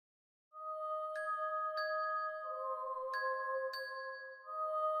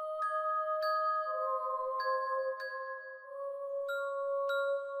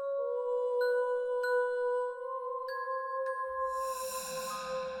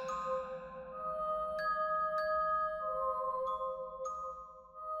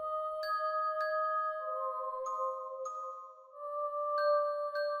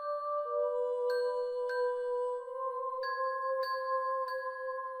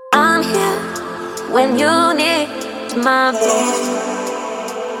when you need my voice.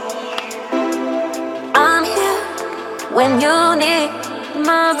 I'm here when you need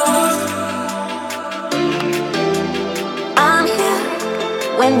my voice. I'm here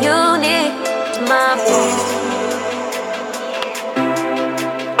when you need my voice.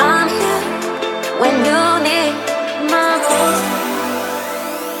 I'm here when you need my voice.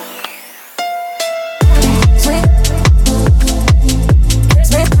 Sweet,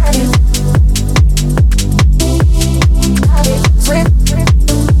 sweet body, sweet, sweet body, sweet,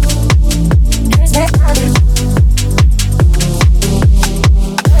 sweet body.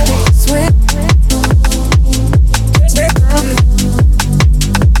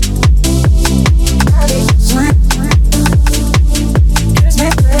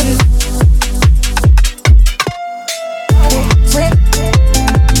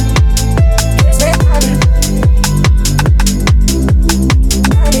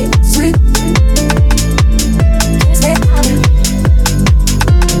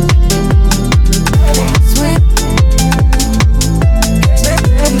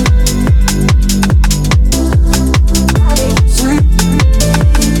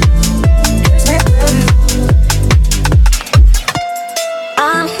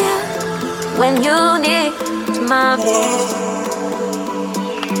 When you need my voice,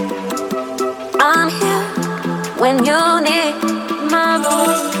 I'm here. When you need my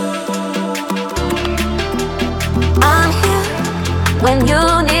voice, I'm here. When you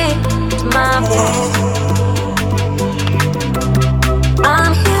need my voice,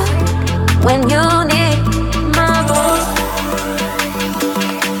 I'm here. When you need my voice.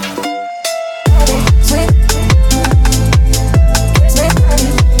 Sweet, sweet honey.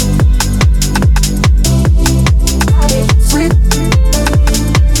 Sweet,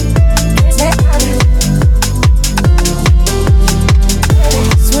 sweet honey. Sweet, sweet honey.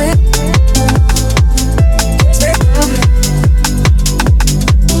 Sweet, sweet honey. I'm here when you need my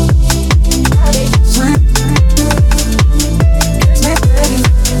voice. I'm here when you need my voice.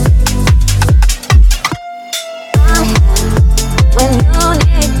 I'm here when you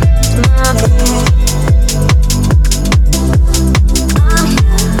need my voice. I'm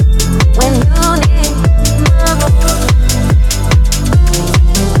here when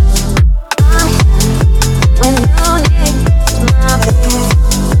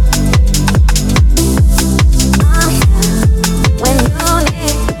you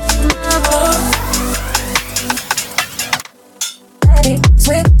need my voice. Baby,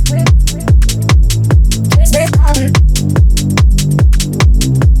 sweet, sweet honey.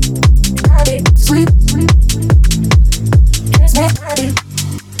 Baby, sweet, sweet honey.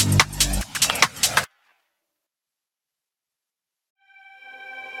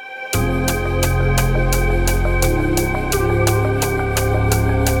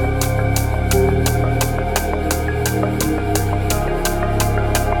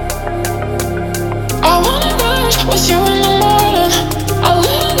 I wanna rush with you in the morning. I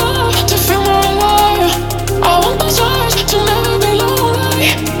let love to feel more alive. I want those eyes to never be lonely.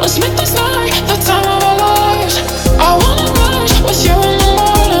 Let's make this night the time of our lives. I wanna rush with you in the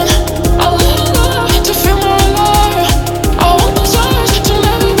morning. I let love to feel more alive. I want those eyes to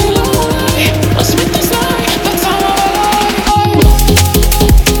never be lonely. Let's make this night the time of our lives.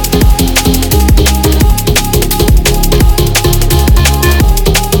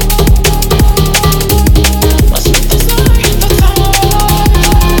 Let's make this night the time of our lives.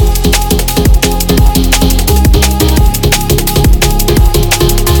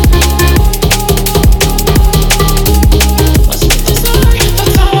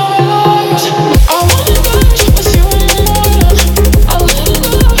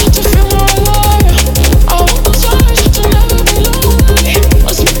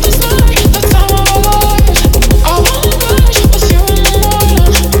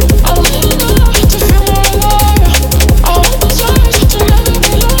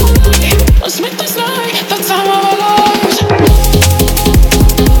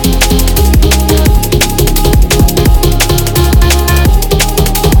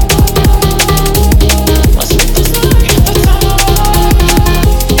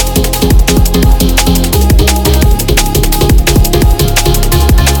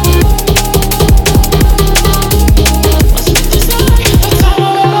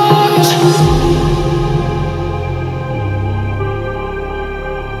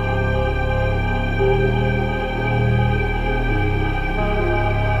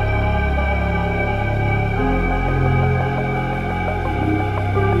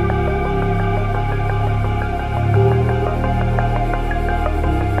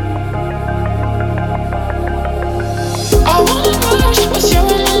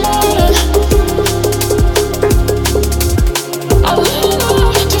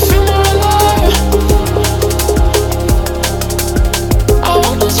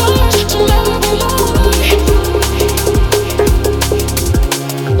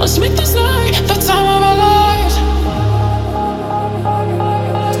 Let's make this night the time of our lives.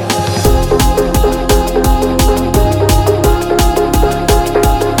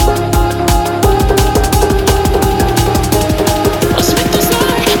 Let's make this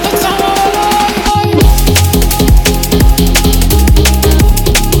night the time of our lives. Let's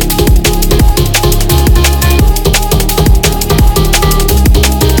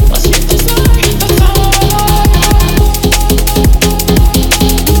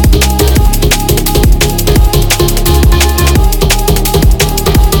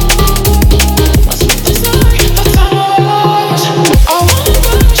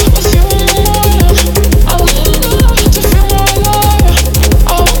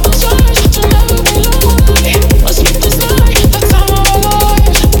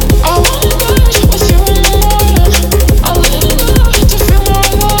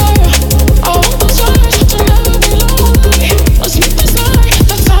make this night the time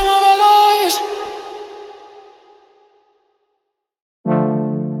of our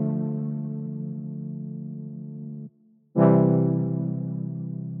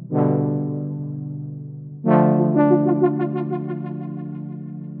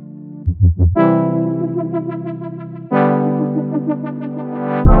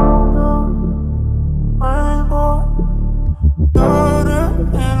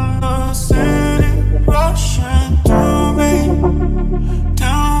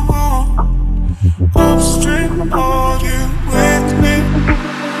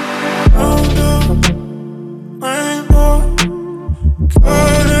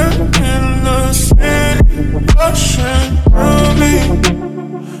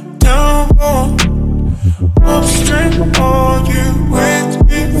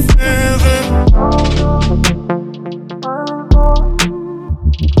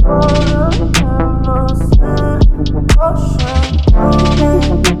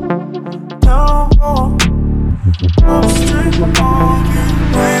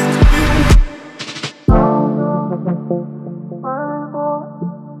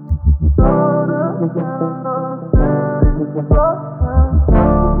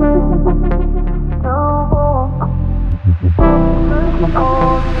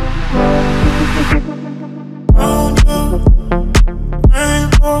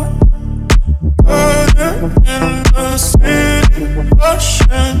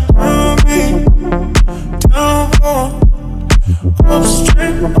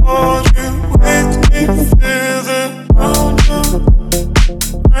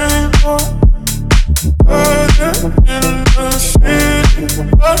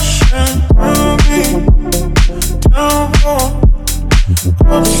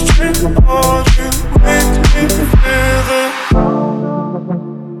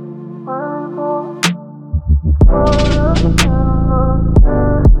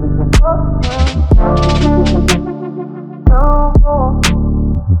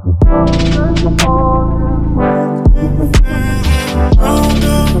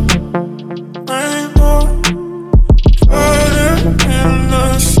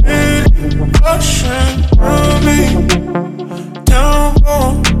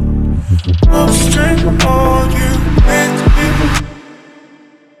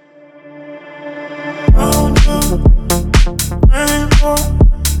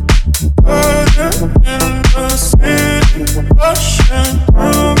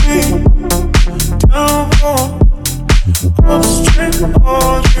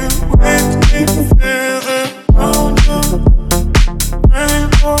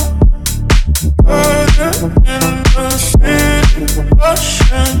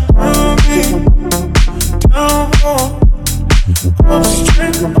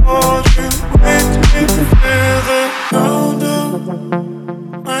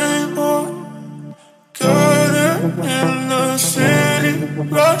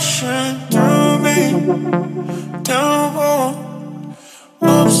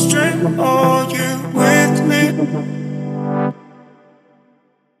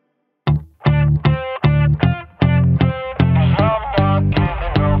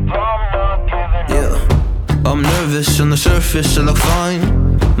On the surface I look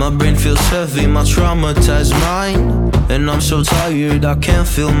fine. My brain feels heavy, my traumatized mind. And I'm so tired, I can't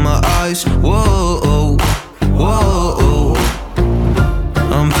feel my eyes. Whoa, whoa.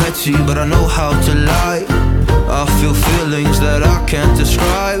 I'm petty, but I know how to lie. I feel feelings that I can't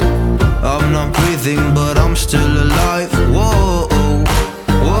describe. I'm not breathing, but I'm still alive. Whoa,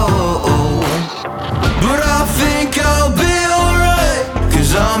 whoa. But I think I'll be alright,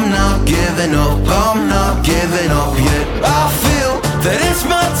 'cause I'm not giving up, I'm not giving up yet. I feel that it's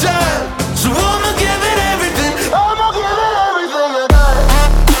my time, so I'ma give it everything. I'ma give it everything I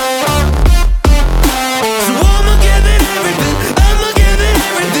got.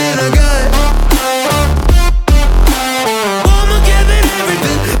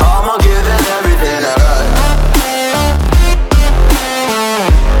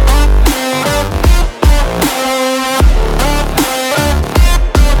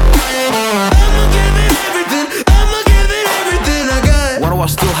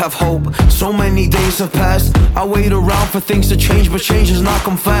 have passed. I wait around for things to change, but change has not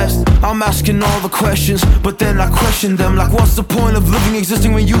come fast. I'm asking all the questions, but then I question them. Like, what's the point of living,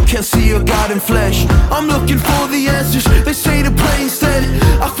 existing when you can't see a God in flesh? I'm looking for the answers, they say to pray instead.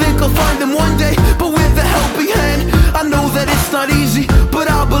 I think I'll find them one day, but with a helping hand. I know that it's not easy, but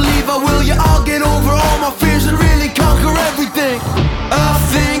I believe I will. Yeah, I'll get over all my fears and really conquer everything. I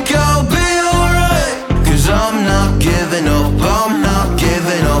think I'll be alright, 'cause I'm not giving up, I'm not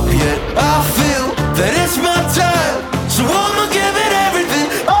giving up yet. I feel that it's my time, so I'ma give it everything.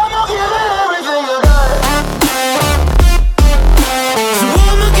 I'ma give it everything I got. So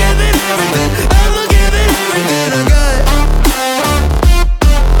I'ma give it everything, I'ma give it everything I got.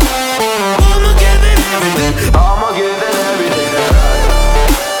 I'ma give it everything, I'ma give it everything I got.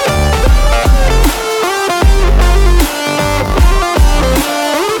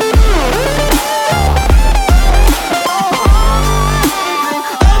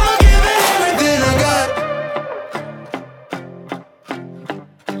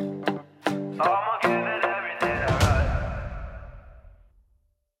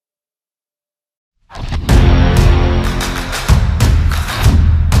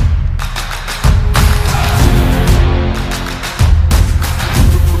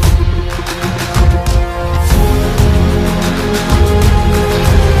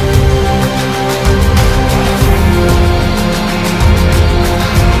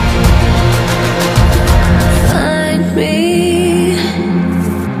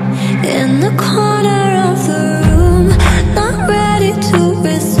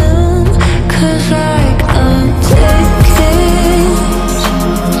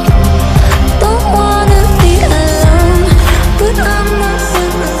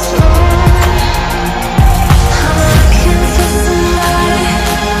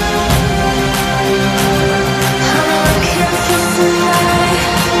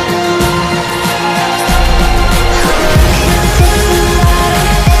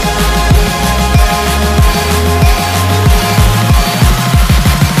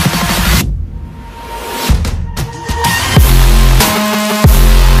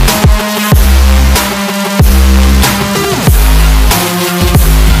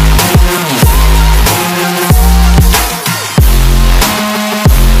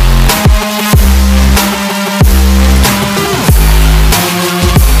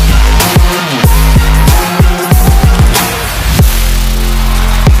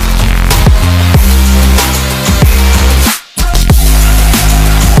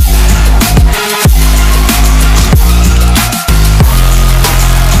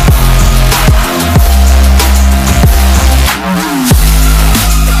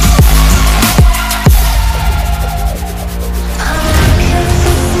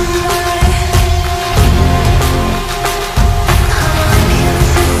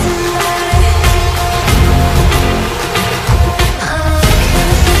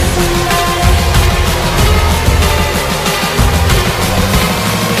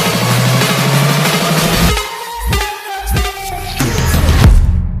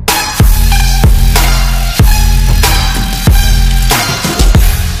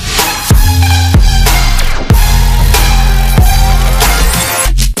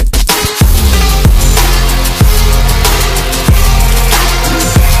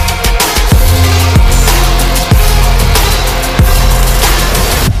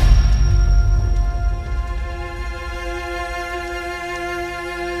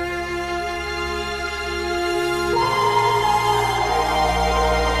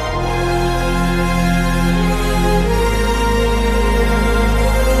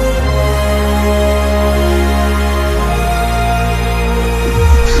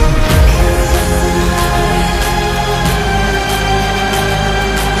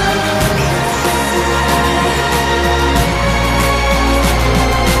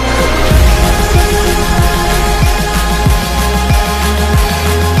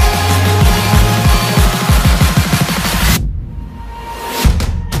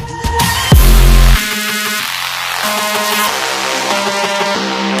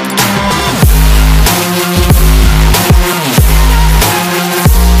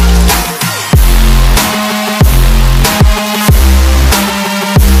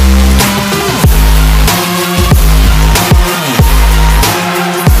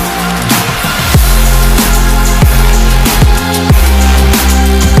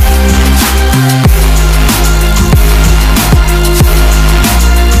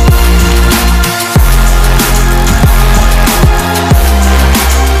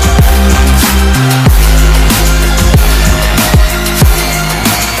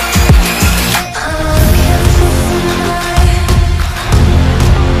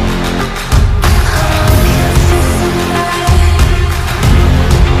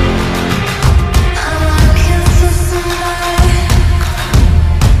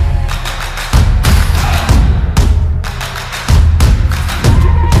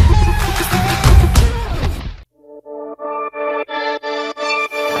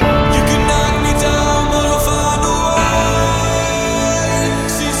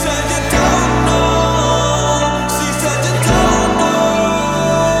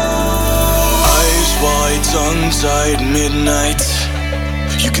 inside midnight.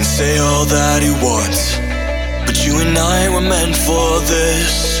 You can say all that you want, but you and I were meant for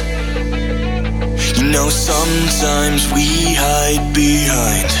this. You know, sometimes we hide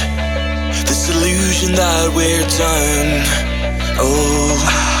behind this illusion that we're done. Oh,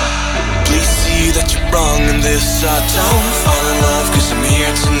 please see that you're wrong in this. I don't fall in love cause I'm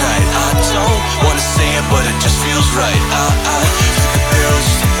here tonight. I don't wanna say it but it just feels right. I took a pill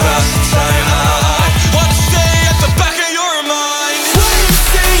just to pass the time. I wanna stay at the back of your mind. We've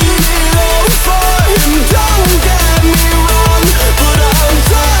seen it all before, and don't get me wrong, but I'm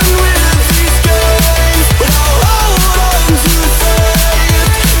done with these games. But I'll hold on to faith.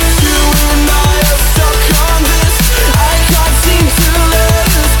 You and I are stuck on this. I can't seem to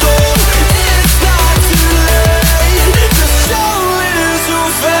let us go. It's not too late to show it your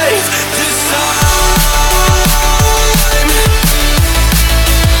faith this time.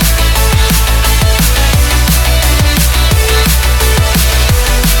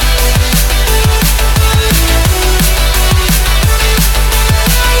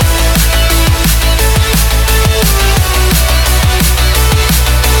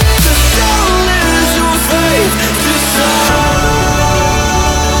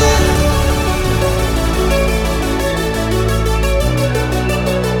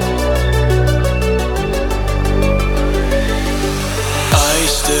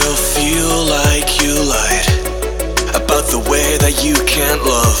 You can't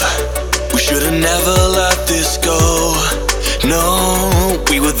love. We should've never let this go. No,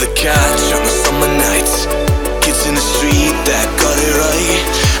 we were the catch on the summer nights, kids in the street that got it right.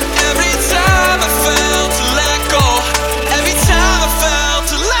 Every time I felt to let go, every time I felt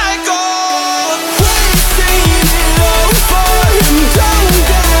to let go. We've seen it all before, and don't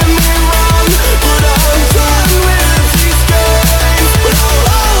get me wrong, but I'm done with these games. But I'll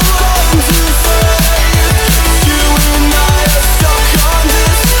hold on to faith. You and I are stuck on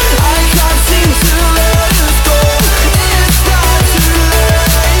this. I can't seem to let us go. It's not too late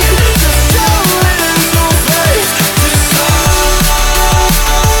to show it your face this time.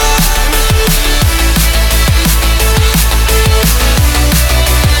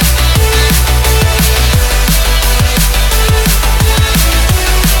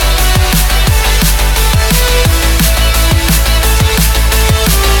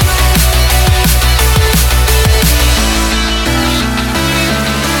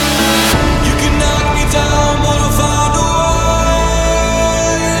 You can knock me down, but I'll find a way.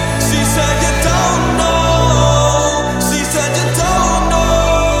 She said you don't know. She said you don't know.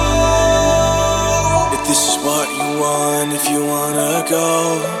 If this is what you want, if you wanna go,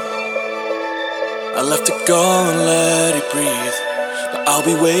 I'll have to go and let it breathe. But I'll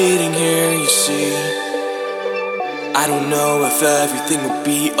be waiting here, you see. I don't know if everything will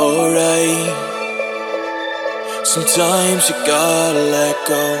be alright. Sometimes you gotta let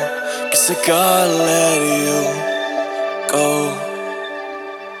go. Guess I gotta let you go.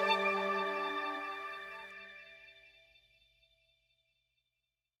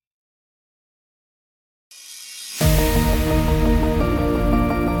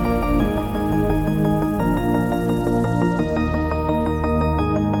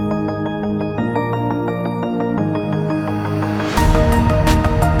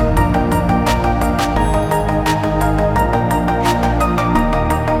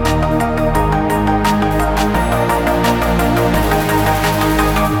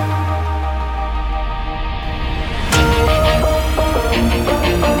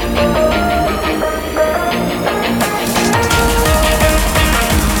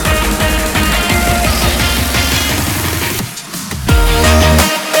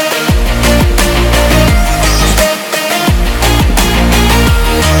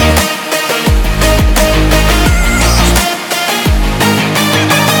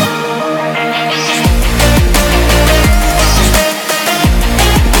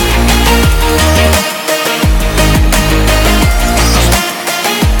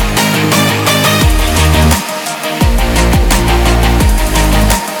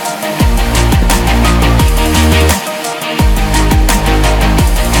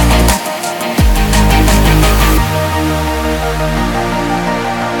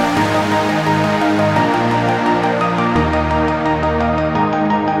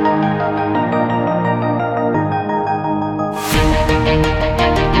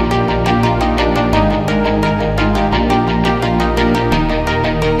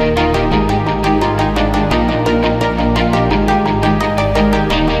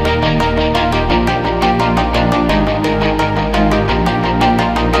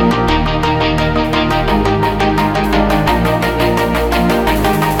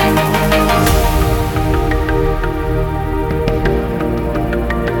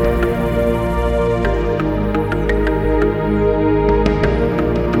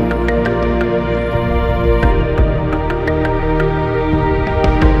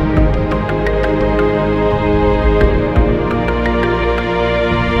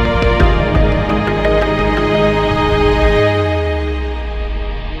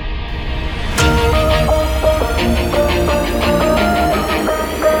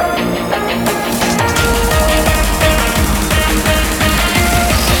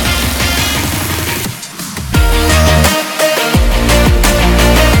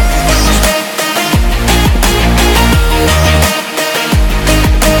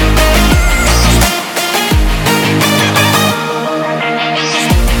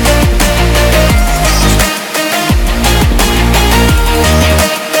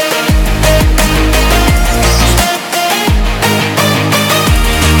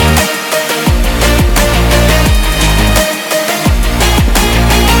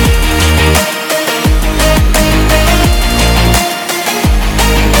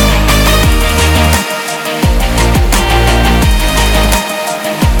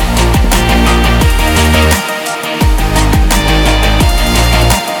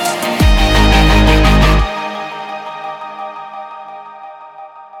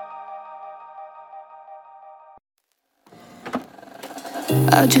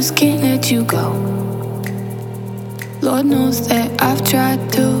 I just can't let you go. Lord knows that I've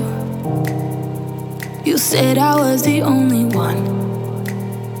tried to. You said I was the only one.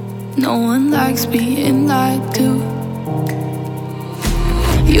 No one likes being lied to.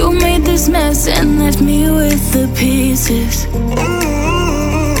 You made this mess and left me with the pieces.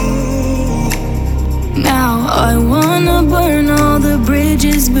 Now I wanna burn all the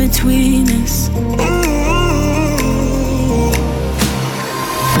bridges between us.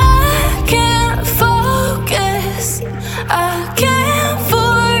 I can't focus, I can't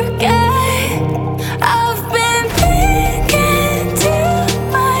forget. I've been thinking too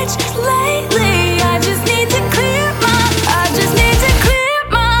much lately. I just need to clear my head. I just need to clear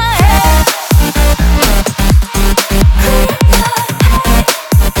my head.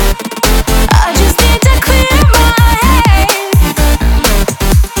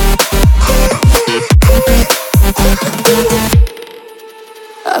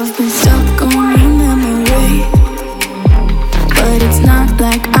 I've been stuck on your memory, but it's not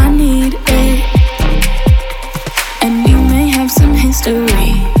like I need it. And we may have some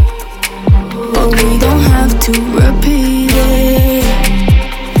history, but we don't have to repeat it.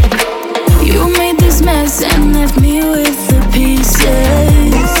 You made this mess and left me with the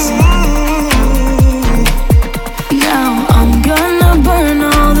pieces. Now I'm gonna burn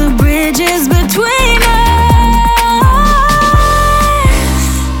all the bridges between us.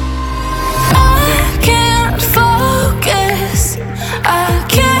 I can't focus, I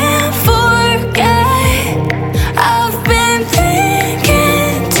can't forget. I've been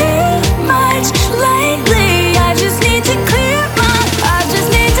thinking too much lately. I just need to clear my head. I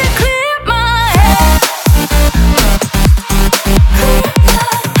just need to clear my head.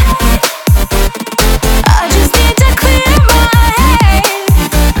 I just need to clear my head.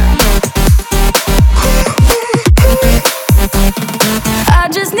 I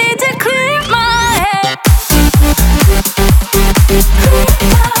just need to clear my head.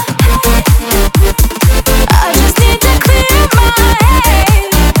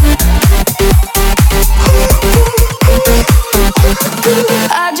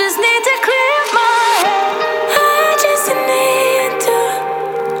 I just need to clear my head. I just need to.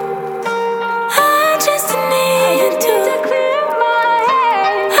 I just need to clear my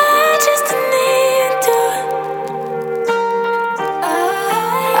head. I just need to. I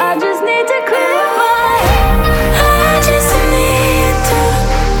just need to clear my head. I just need to.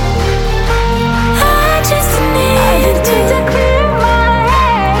 I just need to clear my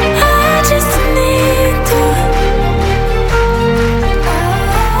head. I just need to.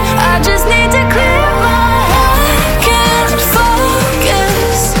 I just need to clear my head. I can't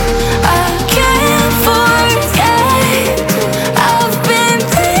focus, I can't forget. I've been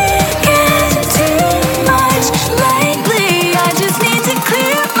thinking too much lately. I just need to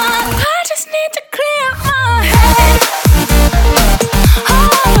clear my head. Oh,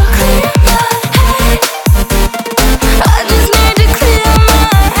 clear my head. I just need to clear my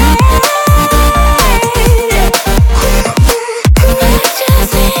head. I just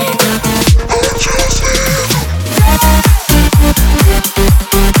need to.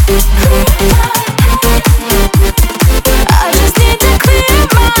 I just need to clear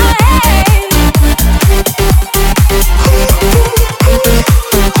my head.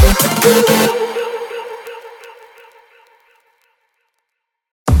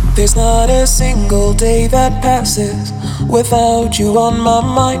 There's not a single day that passes without you on my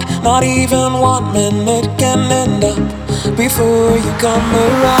mind. Not even 1 minute can end up before you come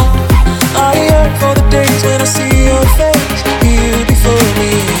around. I yearn for the days when I see your face here before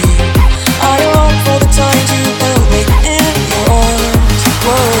me. I long for the times you held me in your arms.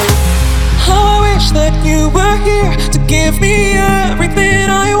 Whoa. How I wish that you were here to give me everything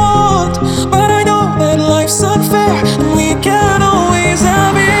I want. But I know that life's unfair and we can't always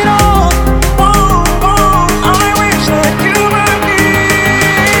have it all. Whoa, whoa, I wish that you were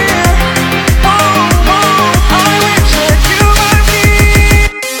here. Whoa, whoa, I wish that you were here.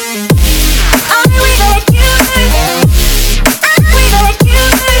 I wish that you were here. I wish that you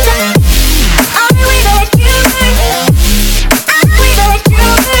were here.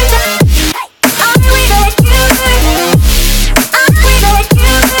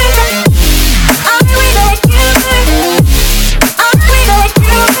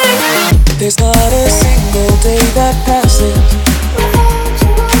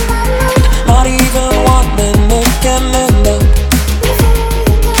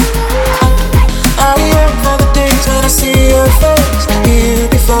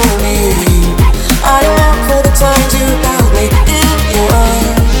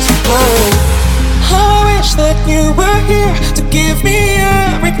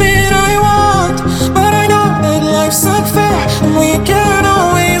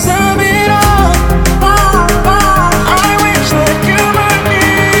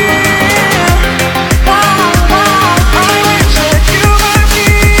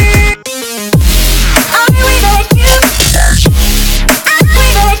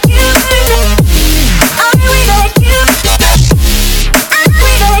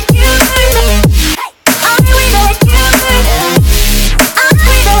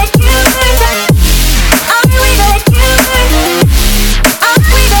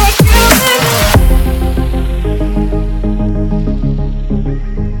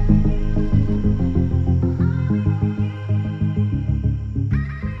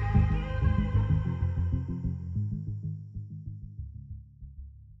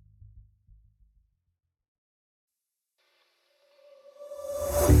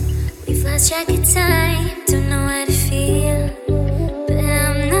 lost track of time, don't know how to feel, but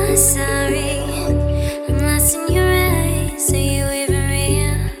I'm not sorry. I'm lost in your eyes, are you even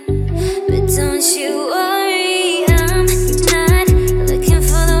real? But don't you worry, I'm not looking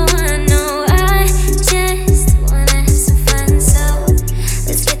for the one. No, I just wanna have some fun. So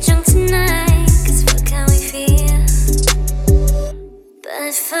let's get drunk tonight, 'cause fuck how we feel.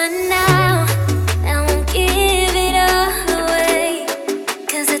 But for now, I won't give it all away,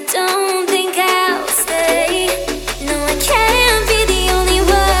 'cause I don't think I'll stay. No, I can't be the only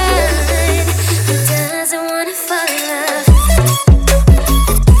one who doesn't wanna fall in love.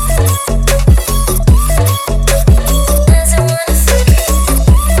 Doesn't wanna fall in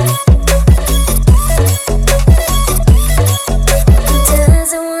love.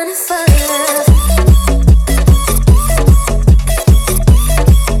 Doesn't wanna fall in love.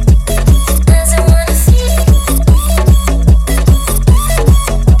 Doesn't wanna feel.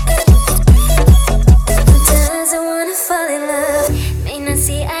 Doesn't wanna fall in love. May not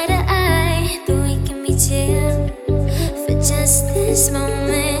see eye to eye, but we can be chill for just this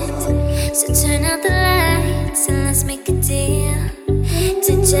moment. So turn out the lights and let's make a deal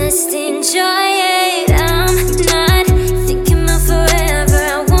to just enjoy it. I'm not thinking about forever.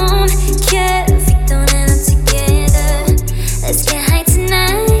 I won't care if we don't end up together. Let's get high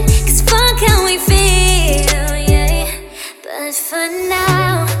tonight, 'cause fuck how we feel, yeah. But for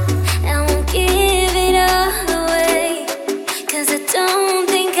now, I won't give it all away, 'cause I don't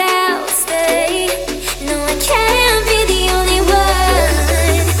think I'll stay. No, I can't be the only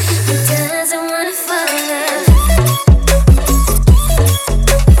one who doesn't wanna fall in love.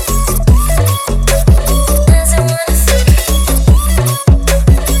 Doesn't wanna fall.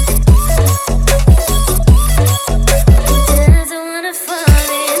 Doesn't wanna fall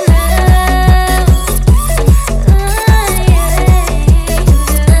in love. Oh, yeah.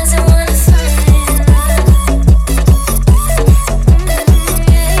 Doesn't wanna fall in love.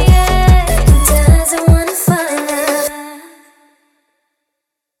 Yeah. Doesn't wanna fall in love.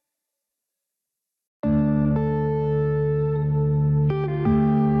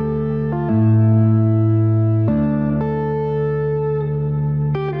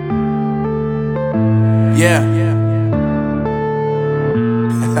 Yeah.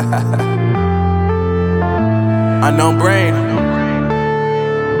 Unknown Brain,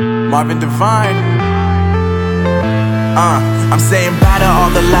 Marvin Divine. I'm saying bye to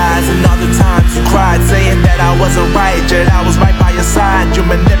all the lies and all the times you cried, saying that I wasn't right, yet I was right by your side. You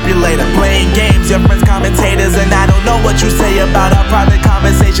manipulator, playing games, your friends commentators, and I don't know what you say about our private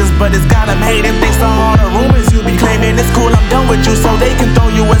conversations, but it's got them hating. Thanks to all the rumors you be claiming. It's cool, I'm done with you, so they can throw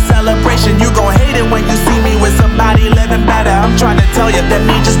you a celebration. You gon' hate it when you see me with somebody living better. I'm trying to tell you that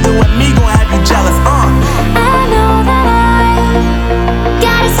me just doing me gon' have you jealous. I know that I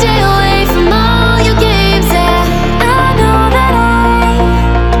gotta stay away from all your games, yeah. I know that I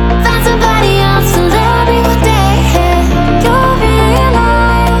found somebody else to love me one day, yeah. You'll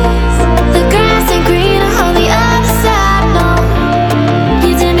realize the grass ain't greener on the other side, no.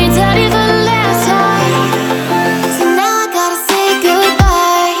 You did me dirty for the last time, so now I gotta say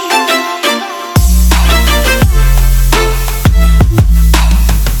goodbye.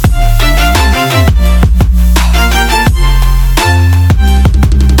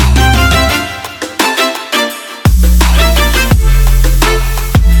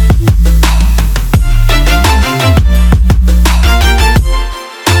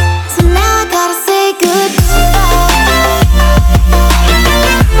 So now I gotta say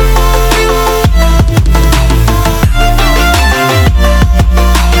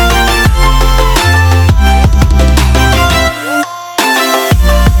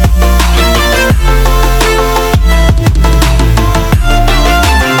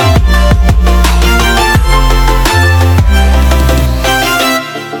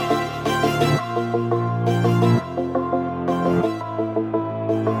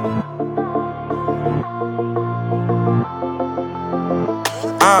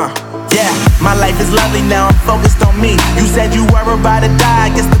Yeah, my life is lovely now, I'm focused on me. You said you were about to die, I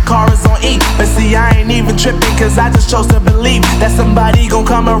guess the car is on E. But see, I ain't even tripping, 'cause I just chose to believe that somebody gon'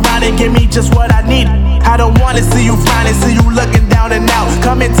 come around and give me just what I need. I don't wanna see you finding, see you looking down and out,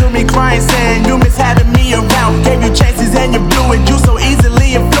 coming to me crying, saying you miss having me around. Gave you chances and you blew it, you so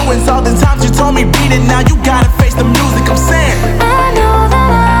easily influenced. All the times you told me beat it, now you gotta face the music. I'm saying I know that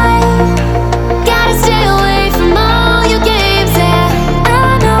I gotta stay away from all your games, yeah.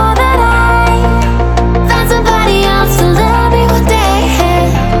 I know that I found somebody else to love me one day,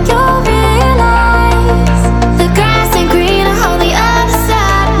 yeah. You'll realize the grass ain't greener on the other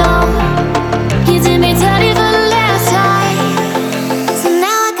side, no. You did me dirty for the last time, so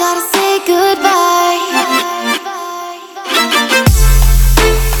now I gotta say goodbye.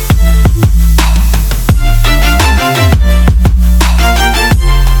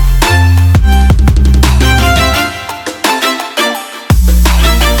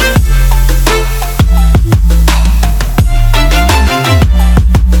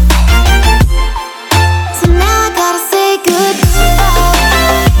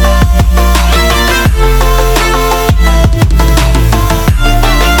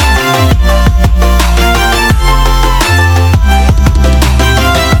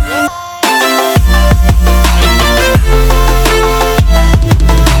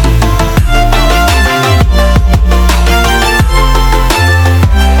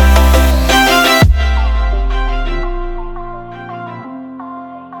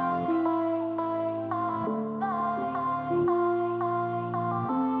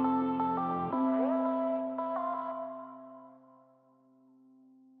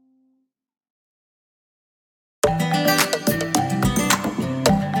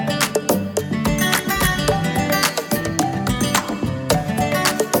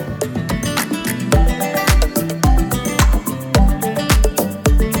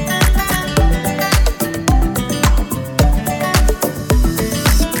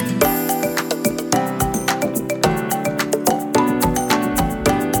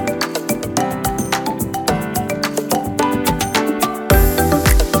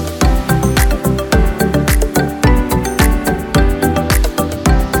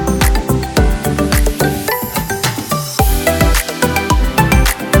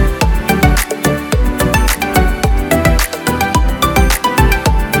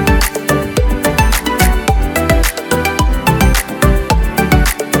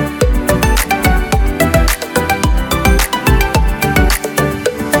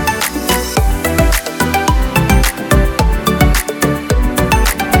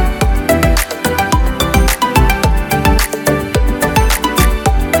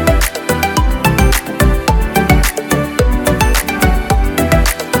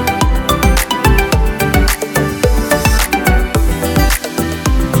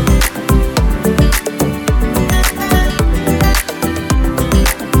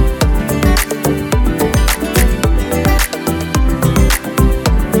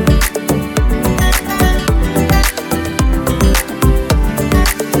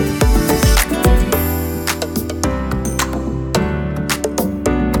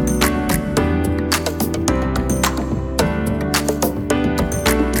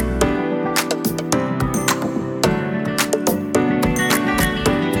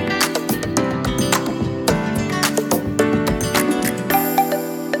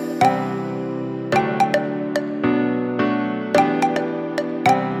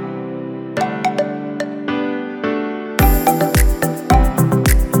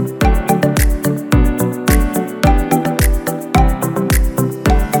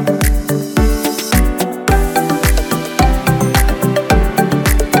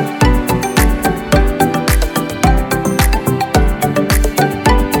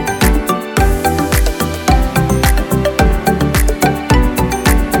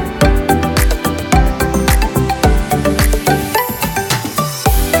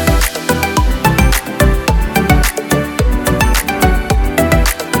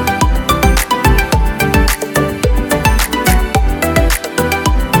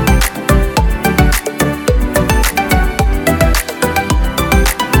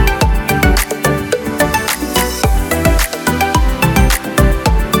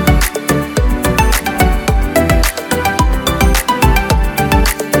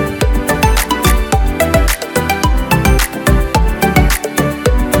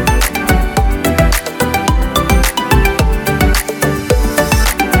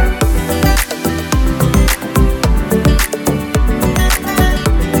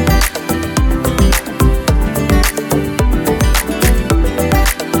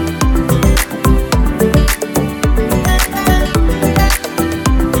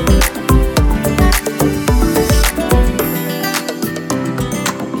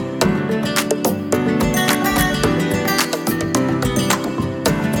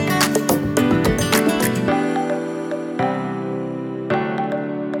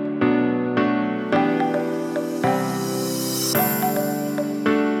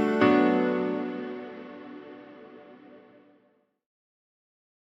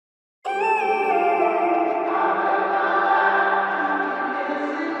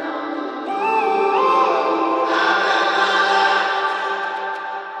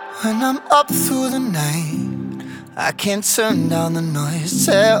 I'm up through the night. I can't turn down the noise,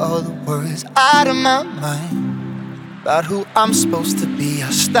 tear all the words out of my mind about who I'm supposed to be. I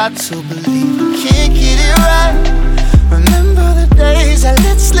start to believe I can't get it right. Remember the days I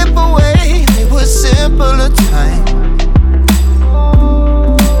let slip away, they were simpler times.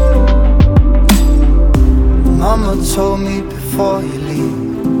 Mama told me before you leave,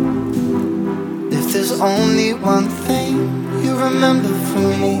 if there's only one thing you remember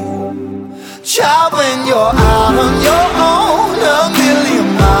from me, child, when you're out on your own, a million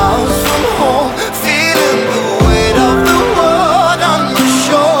miles from home, feeling the weight of the world on your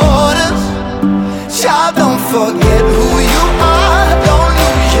shoulders. Child, don't forget who you are, don't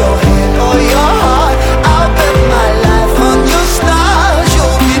lose your head or your heart. I'll bet my life on your stars,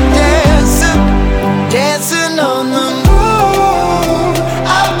 you'll be dancing, dancing on the moon.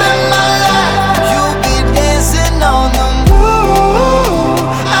 I'll bet my life, you'll be dancing on the moon.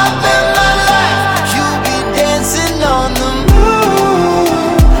 I'll bet my life, you'll be dancing on the moon.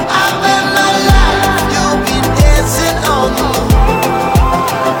 I'll bet my life, you'll be dancing on the moon.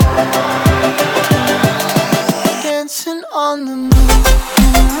 Dancing on the moon.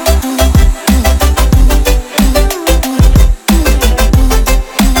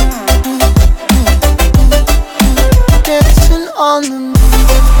 Dancing on the moon.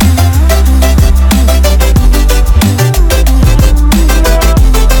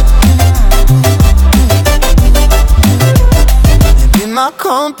 Maybe my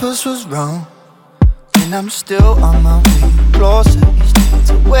compass was wrong, and I'm still on my way closer each day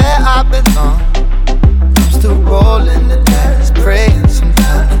to where I belong. I'm still rolling the dice, praying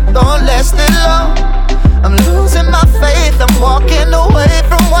sometimes it don't last that long. I'm losing my faith, I'm walking away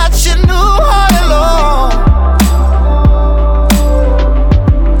from what you knew all along.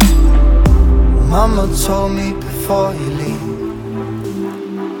 Mama told me before you leave,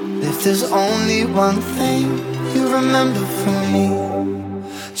 if there's only one thing you remember from me,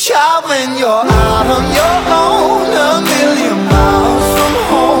 child, when you're out on your own, a million miles from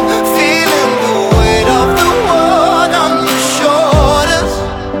home, feeling the weight of the world on your shoulders.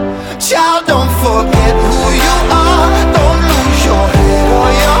 Child, don't forget who you are, don't lose your head or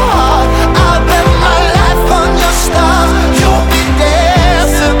your heart. I'll bet my life on your stars, you'll be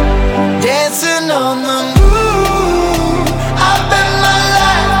dancing, dancing on the moon. I'll bet my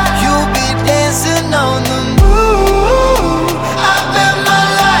life, you'll be dancing on the moon. I'll bet my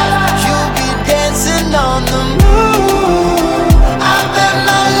life, you'll be dancing on the moon. I'll bet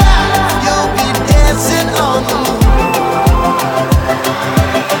my life, you'll be dancing on the moon.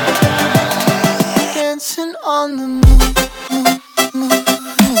 Dancing on the moon.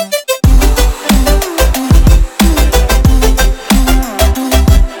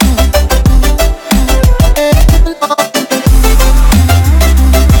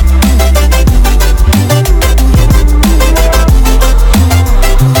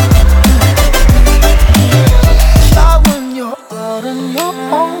 Child, when you're out on your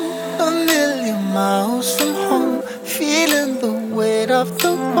own, a million miles from home, feeling the weight of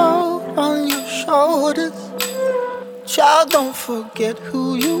the world on your shoulders. Child, don't forget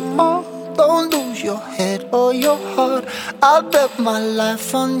who you are, don't lose your head or your heart. I'll bet my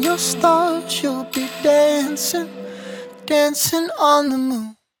life on your stars, you'll be dancing, dancing on the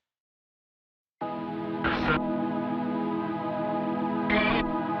moon.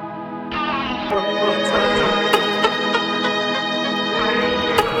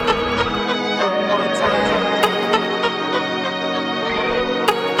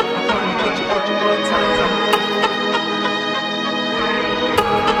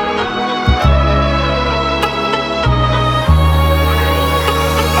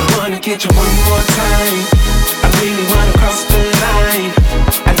 Get you one more time. I really wanna cross the line.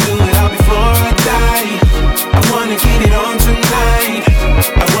 I do it all before I die. I wanna get it on tonight.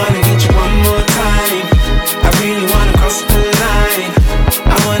 I wanna get you one more time. I really wanna cross the line.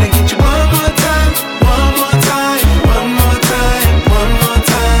 I wanna get you one more time, one more time, one more time, one more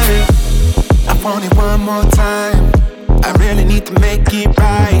time. I want it one more time. I really need to make it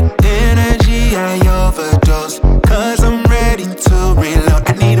right. Energy I overdose, 'cause I'm ready to reload.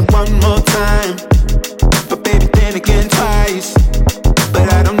 I need it one more time, but baby then again twice. But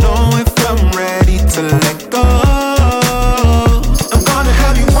I don't know if I'm ready to let go. I'm gonna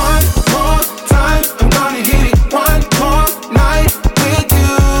have you one more time. I'm gonna hit it one more night with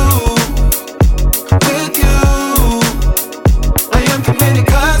you, with you. I am committed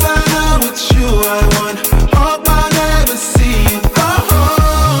 'cause I know it's you I want. Hope I never see you go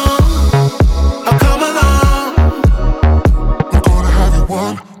home. Oh, come along. I'm gonna have you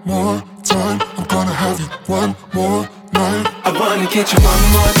one more time. I'm gonna have you one more night. I wanna get you one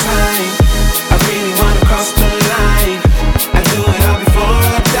more time.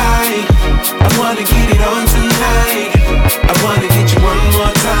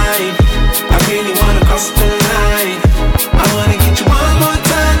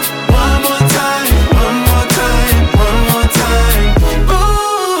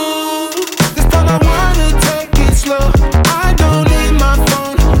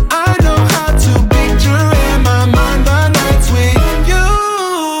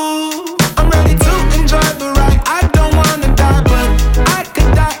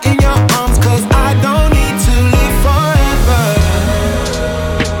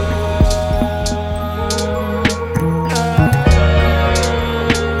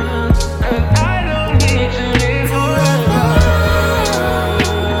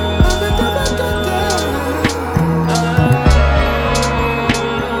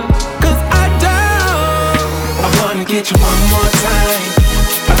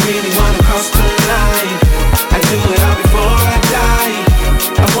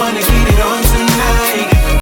 right on